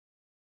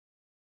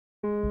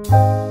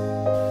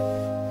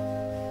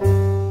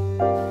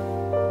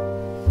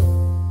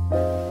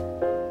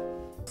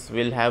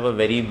We'll have a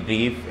very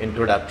brief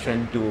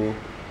introduction to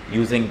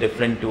using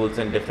different tools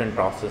and different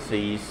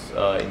processes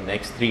in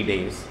next 3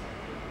 days.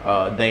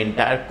 The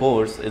entire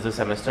course is a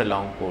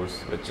semester-long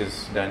course which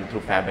is done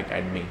through Fab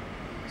Academy.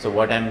 So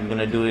what I'm going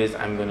to do is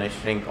I'm going to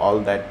shrink all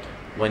that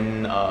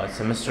one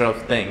semester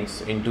of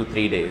things into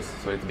 3 days.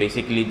 So it's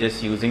basically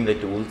just using the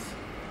tools,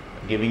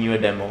 giving you a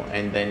demo,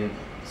 and then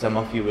some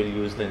of you will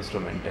use the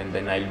instrument, and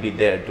then I'll be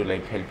there to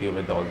like help you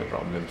with all the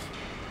problems,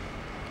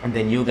 and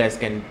then you guys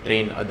can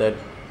train other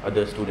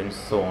students,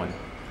 so on.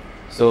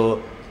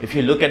 So if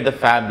you look at the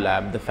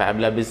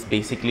Fablab is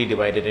basically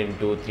divided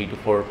into 3 to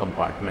 4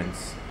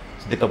 compartments.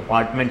 So the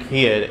compartment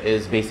here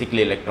is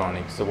basically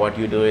electronics. So what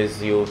you do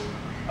is you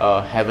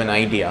have an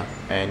idea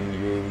and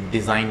you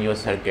design your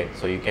circuit.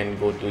 So you can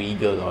go to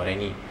Eagle or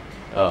any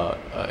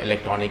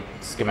electronic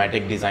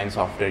schematic design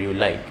software you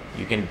like.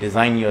 You can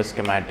design your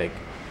schematic,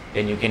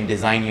 then you can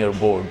design your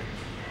board.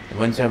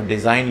 Once you have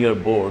designed your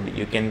board,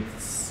 you can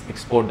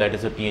export that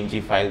as a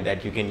PNG file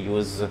that you can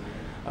use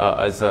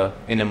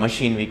in a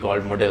machine we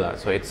call Modella.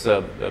 So it's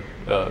a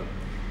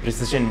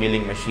precision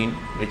milling machine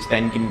which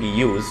then can be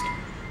used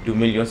to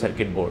mill your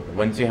circuit board.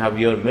 Once you have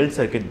your milled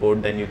circuit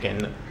board, then you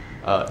can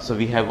so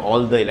we have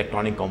all the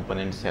electronic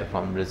components here,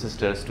 from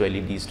resistors to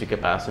LEDs to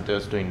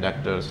capacitors to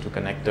inductors to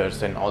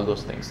connectors and all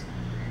those things.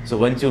 So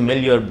once you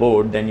mill your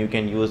board, then you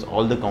can use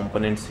all the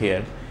components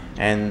here.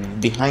 And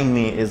behind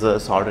me is a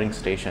soldering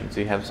station. So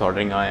you have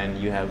soldering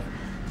iron, you have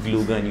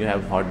glue gun, you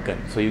have hot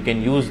gun. So you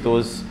can use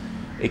those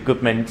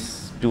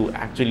equipments to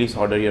actually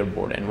solder your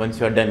board. And once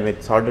you are done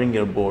with soldering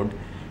your board,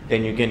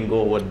 then you can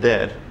go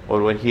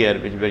over here,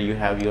 where you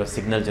have your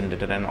signal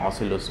generator and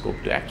oscilloscope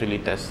to actually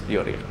test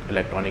your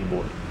electronic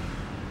board.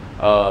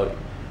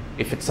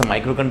 If it's a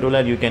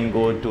microcontroller, you can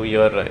go to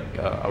your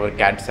our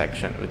CAD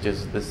section, which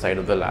is this side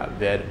of the lab,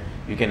 where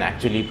you can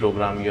actually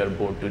program your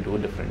board to do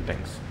different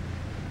things.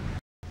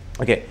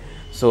 Okay,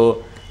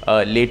 so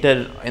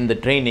later in the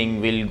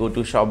training, we'll go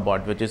to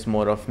ShopBot, which is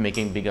more of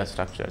making bigger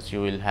structures.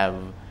 You'll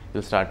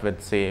start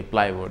with, say,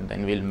 plywood,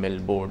 then we'll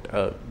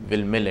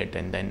mill it,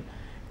 and then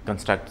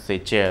construct, say,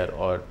 chair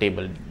or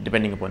table,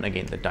 depending upon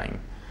again the time.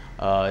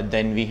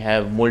 Then we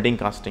have molding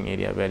casting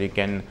area, where you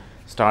can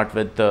start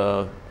with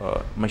the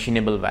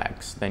machinable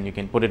wax. Then you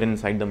can put it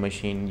inside the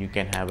machine. You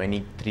can have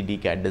any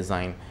 3D CAD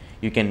design.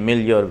 You can mill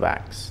your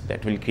wax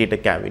that will create a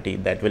cavity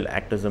that will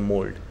act as a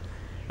mold,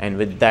 and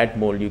with that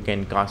mold you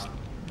can cast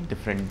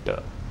different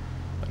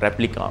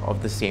replica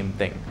of the same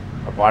thing.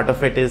 A part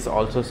of it is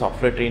also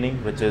software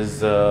training, which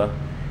is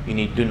you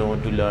need to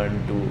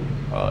learn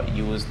to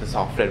use the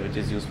software which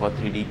is used for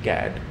 3D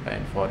CAD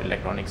and for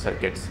electronic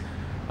circuits.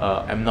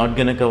 I'm not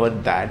going to cover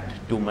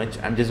that too much.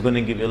 I'm just going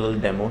to give you a little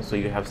demo so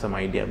you have some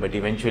idea, but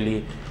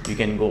eventually you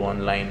can go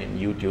online in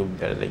YouTube.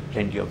 There are like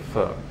plenty of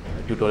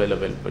tutorial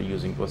available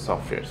using those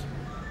softwares.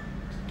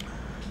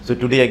 So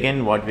today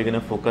again what we're going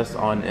to focus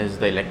on is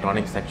the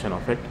electronic section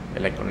of it,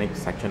 electronic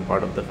section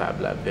part of the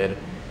Fablab, where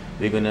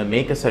we're going to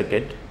make a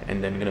circuit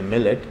and then we're going to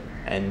mill it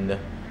and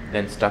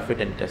then stuff it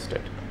and test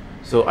it.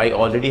 So I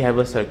already have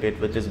a circuit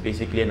which is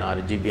basically an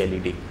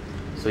RGB LED.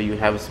 So you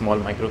have a small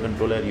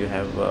microcontroller, you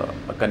have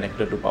a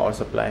connector to power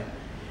supply,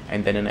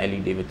 and then an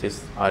LED which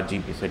is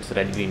RGB, so it's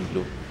red, green,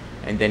 blue.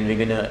 And then we're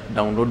going to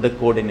download the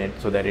code in it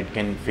so that it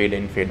can fade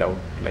in, fade out,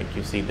 like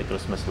you see the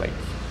Christmas lights.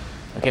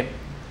 Okay,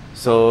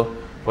 so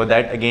for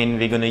that again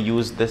we're going to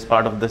use this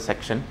part of the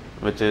section,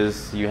 which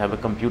is you have a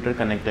computer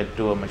connected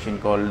to a machine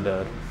called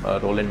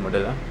Roland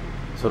Modella.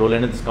 So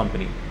Roland is this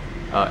company,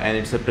 and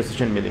it's a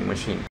precision milling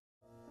machine.